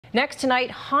Next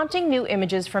tonight, haunting new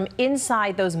images from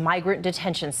inside those migrant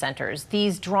detention centers,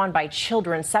 these drawn by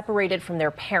children separated from their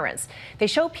parents. They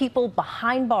show people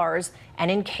behind bars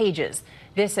and in cages.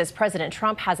 This as President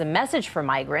Trump has a message for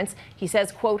migrants. He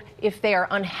says, quote, if they are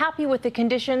unhappy with the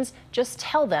conditions, just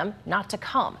tell them not to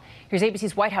come. Here's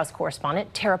ABC's White House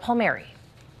correspondent Tara Palmieri.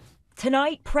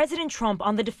 Tonight, President Trump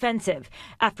on the defensive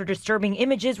after disturbing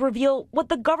images reveal what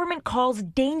the government calls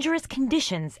dangerous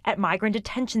conditions at migrant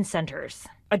detention centers.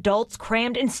 Adults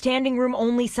crammed in standing room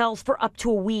only cells for up to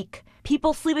a week.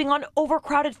 People sleeping on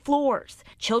overcrowded floors.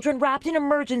 Children wrapped in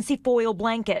emergency foil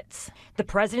blankets. The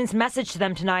president's message to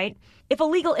them tonight: if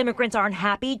illegal immigrants aren't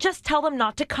happy, just tell them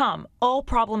not to come. All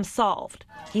problems solved.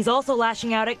 He's also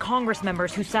lashing out at Congress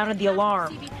members who sounded the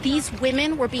alarm. These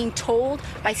women were being told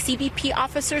by CBP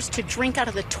officers to drink out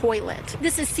of the toilet.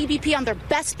 This is CBP on their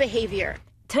best behavior.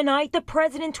 Tonight, the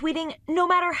president tweeting, no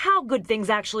matter how good things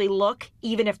actually look,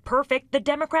 even if perfect, the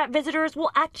Democrat visitors will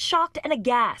act shocked and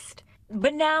aghast.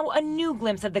 But now a new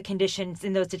glimpse of the conditions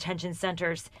in those detention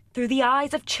centers through the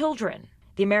eyes of children.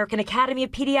 The American Academy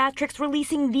of Pediatrics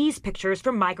releasing these pictures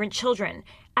from migrant children,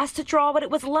 asked to draw what it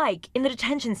was like in the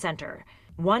detention center.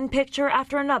 One picture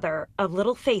after another of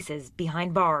little faces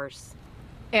behind bars.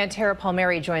 And Tara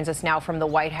Palmieri joins us now from the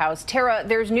White House. Tara,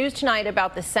 there's news tonight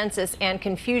about the census and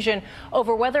confusion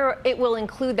over whether it will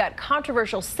include that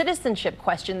controversial citizenship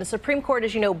question. The Supreme Court,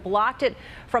 as you know, blocked it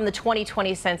from the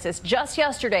 2020 census. Just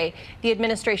yesterday, the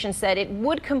administration said it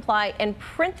would comply and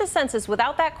print the census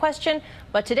without that question.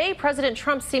 But today, President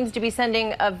Trump seems to be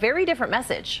sending a very different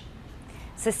message.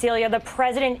 Cecilia, the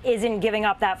president isn't giving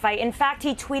up that fight. In fact,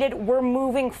 he tweeted, we're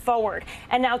moving forward.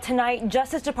 And now tonight,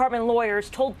 Justice Department lawyers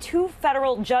told two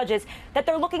federal judges that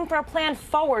they're looking for a plan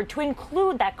forward to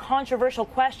include that controversial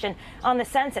question on the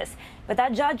census. But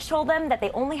that judge told them that they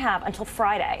only have until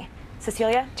Friday.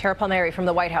 Cecilia? Tara Palmieri from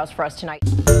the White House for us tonight.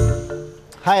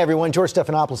 Hi, everyone. George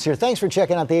Stephanopoulos here. Thanks for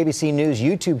checking out the ABC News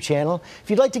YouTube channel.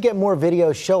 If you'd like to get more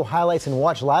videos, show highlights, and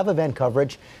watch live event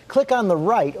coverage, click on the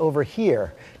right over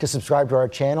here to subscribe to our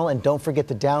channel. And don't forget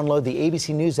to download the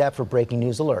ABC News app for breaking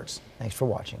news alerts. Thanks for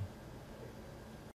watching.